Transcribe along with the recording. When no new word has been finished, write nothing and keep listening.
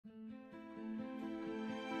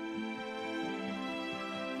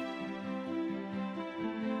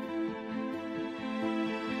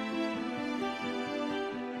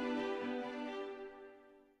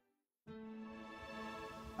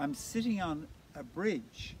I'm sitting on a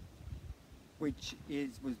bridge which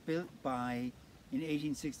was built in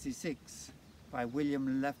 1866 by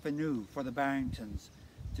William Lefanu for the Barringtons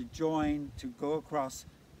to go across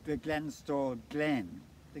the Glenstall Glen,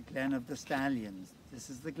 the Glen of the Stallions. This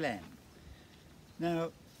is the Glen. Now,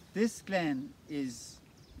 this glen is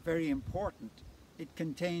very important. It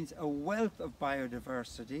contains a wealth of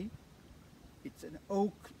biodiversity. It's an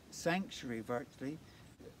oak sanctuary virtually,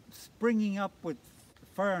 springing up with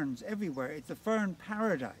ferns everywhere. It's a fern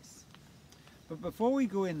paradise. But before we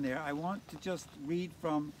go in there, I want to just read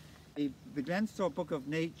from the Glenstall Book of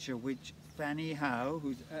Nature, which Fanny Howe,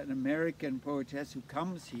 who's an American poetess who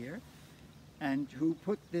comes here and who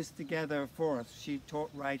put this together for us. She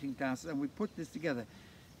taught writing classes and we put this together.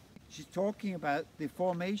 She's talking about the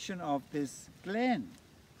formation of this glen.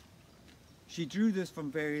 She drew this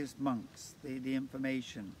from various monks, the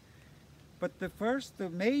information. But the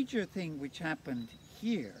major thing which happened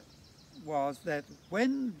here was that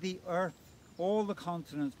when the earth, all the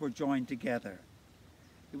continents were joined together,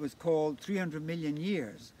 it was called 300 million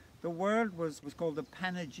years. The world was called the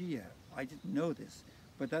Pangea. I didn't know this,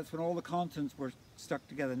 but that's when all the continents were stuck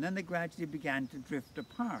together, and then they gradually began to drift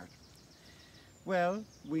apart. Well,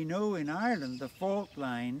 we know in Ireland the fault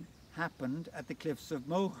line happened at the cliffs of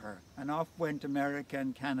Moher, and off went America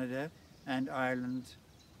and Canada, and Ireland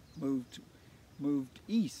moved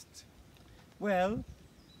east. Well,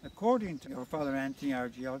 according to our Father Anthony, our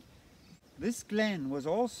geologist, this glen was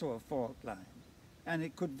also a fault line, and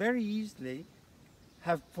it could very easily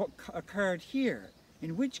have occurred here,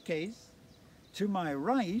 in which case, to my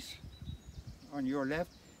right, on your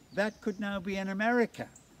left, that could now be in America,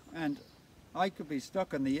 and I could be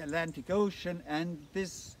stuck on the Atlantic Ocean, and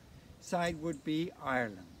this side would be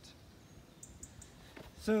Ireland.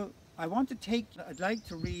 So I'd like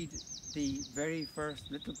to read the very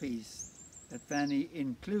first little piece that Fanny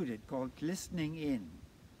included called Listening In.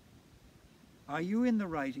 Are you in the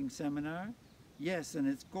writing seminar? Yes, and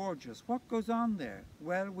it's gorgeous. What goes on there?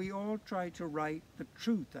 Well, we all try to write the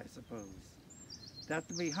truth, I suppose.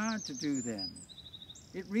 That'll be hard to do then.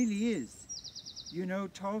 It really is. You know,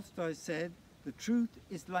 Tolstoy said, the truth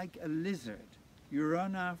is like a lizard. You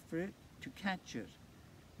run after it to catch it.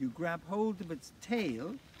 You grab hold of its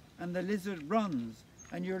tail, and the lizard runs,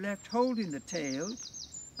 and you're left holding the tail,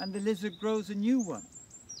 and the lizard grows a new one.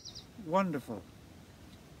 Wonderful.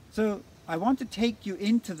 So I want to take you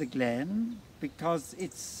into the glen because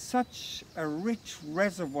it's such a rich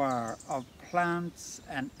reservoir of plants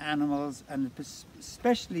and animals, and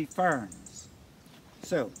especially ferns.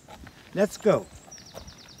 So let's go.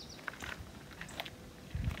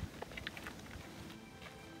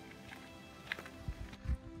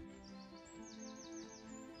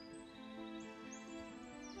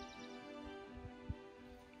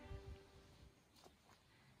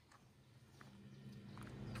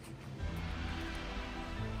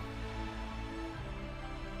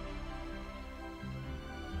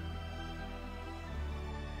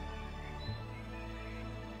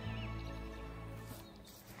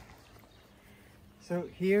 So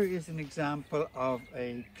here is an example of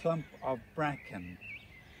a clump of bracken.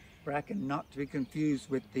 Bracken not to be confused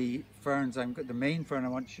with the ferns. The main fern I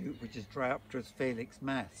want to shoot, which is Dryopteris Felix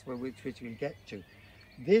Mass, which we'll get to.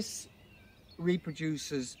 This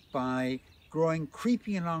reproduces by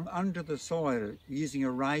creeping along under the soil using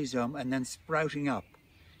a rhizome and then sprouting up.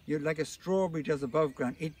 Like a strawberry does above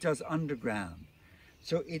ground, it does underground.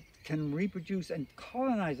 So it can reproduce and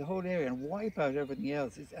colonize the whole area and wipe out everything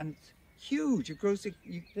else. It's huge. It grows to,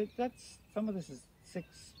 some of this is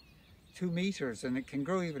 2 meters, and it can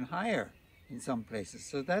grow even higher in some places.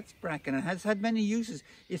 So that's bracken. It has had many uses.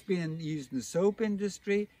 It's been used in the soap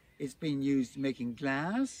industry. It's been used making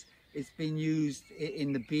glass. It's been used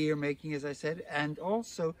in the beer making, as I said, and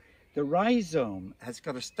also the rhizome has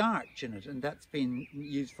got a starch in it, and that's been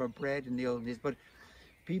used for bread in the old days. But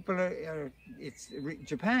people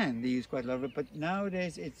Japan, they use quite a lot of it, but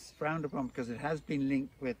nowadays it's frowned upon because it has been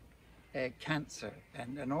linked with cancer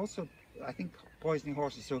and also I think poisoning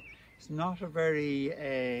horses. So it's not a very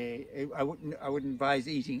I wouldn't advise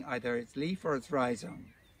eating either its leaf or its rhizome.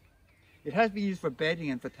 It has been used for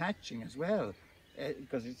bedding and for thatching as well,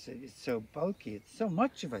 because it's so bulky. It's so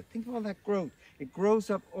much of it. Think of all that growth. It grows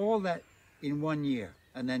up all that in 1 year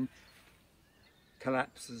and then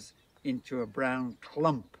collapses into a brown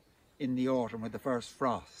clump in the autumn with the first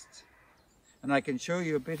frost. And I can show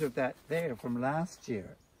you a bit of that there from last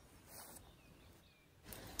year.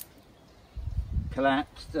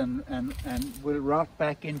 Collapsed and will rot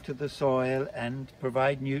back into the soil and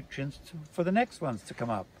provide nutrients for the next ones to come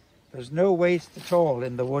up. There's no waste at all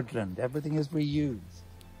in the woodland. Everything is reused.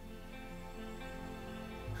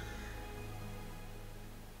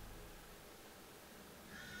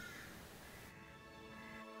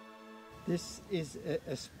 This is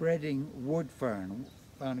a spreading wood fern,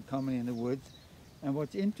 found commonly in the woods. And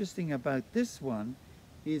what's interesting about this one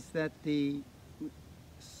is that the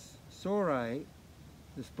sori,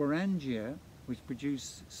 the sporangia, which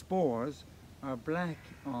produce spores, are black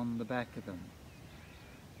on the back of them.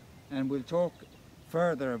 And we'll talk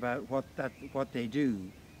further about what they do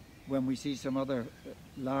when we see some other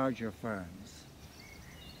larger ferns.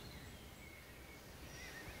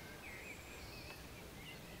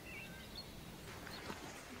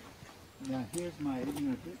 Now here's my,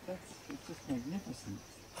 it's just magnificent.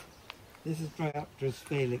 This is Dryopteris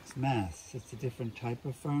Felix mass. It's a different type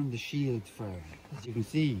of fern, the shield fern. As you can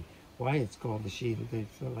see why it's called the shield, they're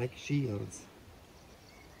like shields.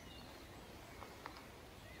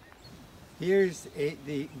 Here's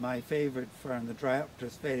my favorite fern, the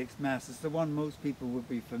Dryopteris Felix mass. It's the one most people would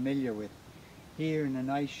be familiar with. Here in a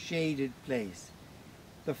nice shaded place.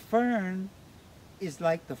 The fern is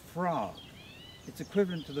like the frog. It's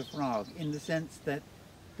equivalent to the frog in the sense that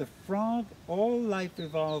the frog, all life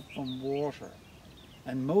evolved from water,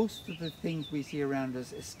 and most of the things we see around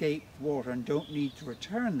us escape water and don't need to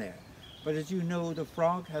return there. But as you know, the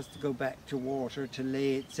frog has to go back to water to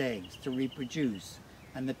lay its eggs, to reproduce,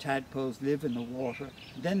 and the tadpoles live in the water.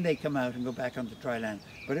 Then they come out and go back onto dry land.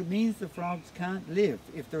 But it means the frogs can't live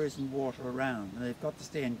if there isn't water around, and they've got to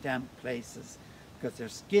stay in damp places because their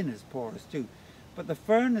skin is porous too. But the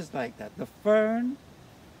fern is like that. The fern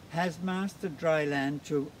has mastered dry land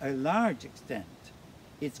to a large extent.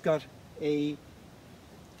 It's got a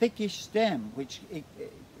thickish stem which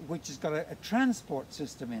has got a transport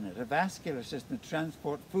system in it, a vascular system to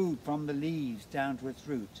transport food from the leaves down to its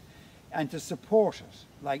roots and to support it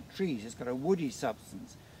like trees. It's got a woody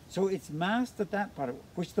substance. So it's mastered that part of it,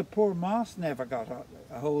 which the poor moss never got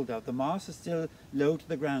a hold of. The moss is still low to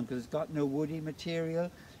the ground because it's got no woody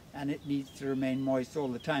material, and it needs to remain moist all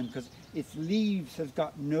the time because its leaves has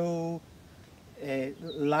got no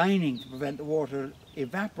lining to prevent the water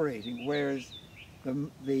evaporating, whereas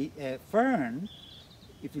the fern,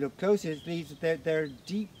 if you look closely, its leaves, they're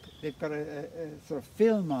deep, they've got a sort of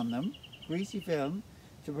film on them, greasy film,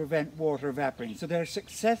 to prevent water evaporating. So they're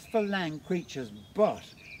successful land creatures, but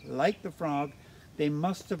like the frog, they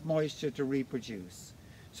must have moisture to reproduce.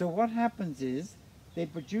 So what happens is, they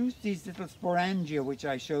produce these little sporangia, which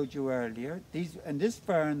I showed you earlier. And this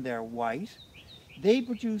fern, they're white. They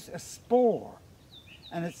produce a spore.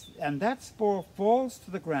 And that spore falls to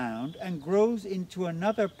the ground and grows into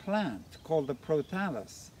another plant called the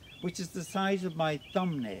prothallus, which is the size of my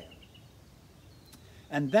thumbnail.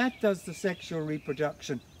 And that does the sexual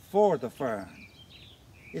reproduction for the fern.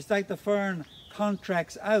 It's like the fern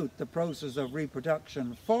contracts out the process of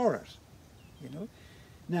reproduction for it, you know.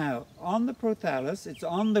 Now, on the prothallus, it's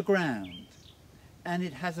on the ground, and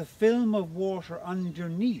it has a film of water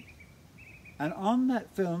underneath. And on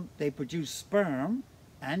that film, they produce sperm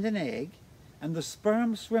and an egg, and the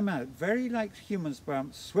sperm swim out, very like human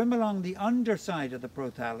sperm, swim along the underside of the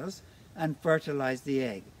prothallus and fertilize the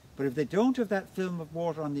egg. But if they don't have that film of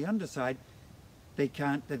water on the underside,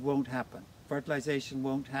 that won't happen. Fertilization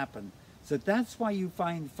won't happen. So that's why you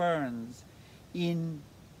find ferns in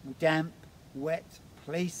damp, wet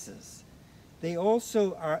places. They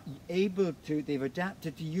also are able to, they've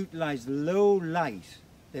adapted to utilize low light.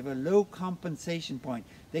 They have a low compensation point.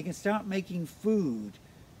 They can start making food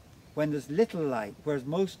when there's little light, whereas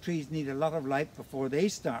most trees need a lot of light before they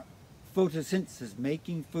start photosynthesis,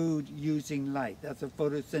 making food using light. That's what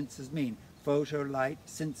photosynthesis means. Photo, light,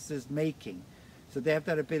 synthesis, making. So they have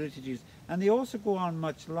that ability to use. And they also go on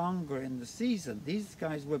much longer in the season. These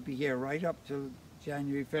guys will be here right up till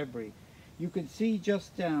January, February. You can see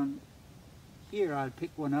just down here, I'll pick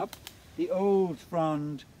one up, the old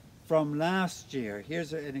frond from last year.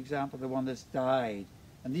 Here's an example of the one that's died.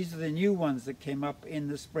 And these are the new ones that came up in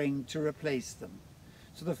the spring to replace them.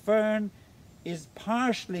 So the fern is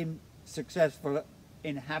partially successful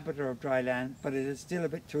inhabitor of dry land, but it is still a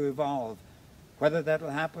bit to evolve. Whether that'll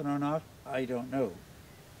happen or not, I don't know.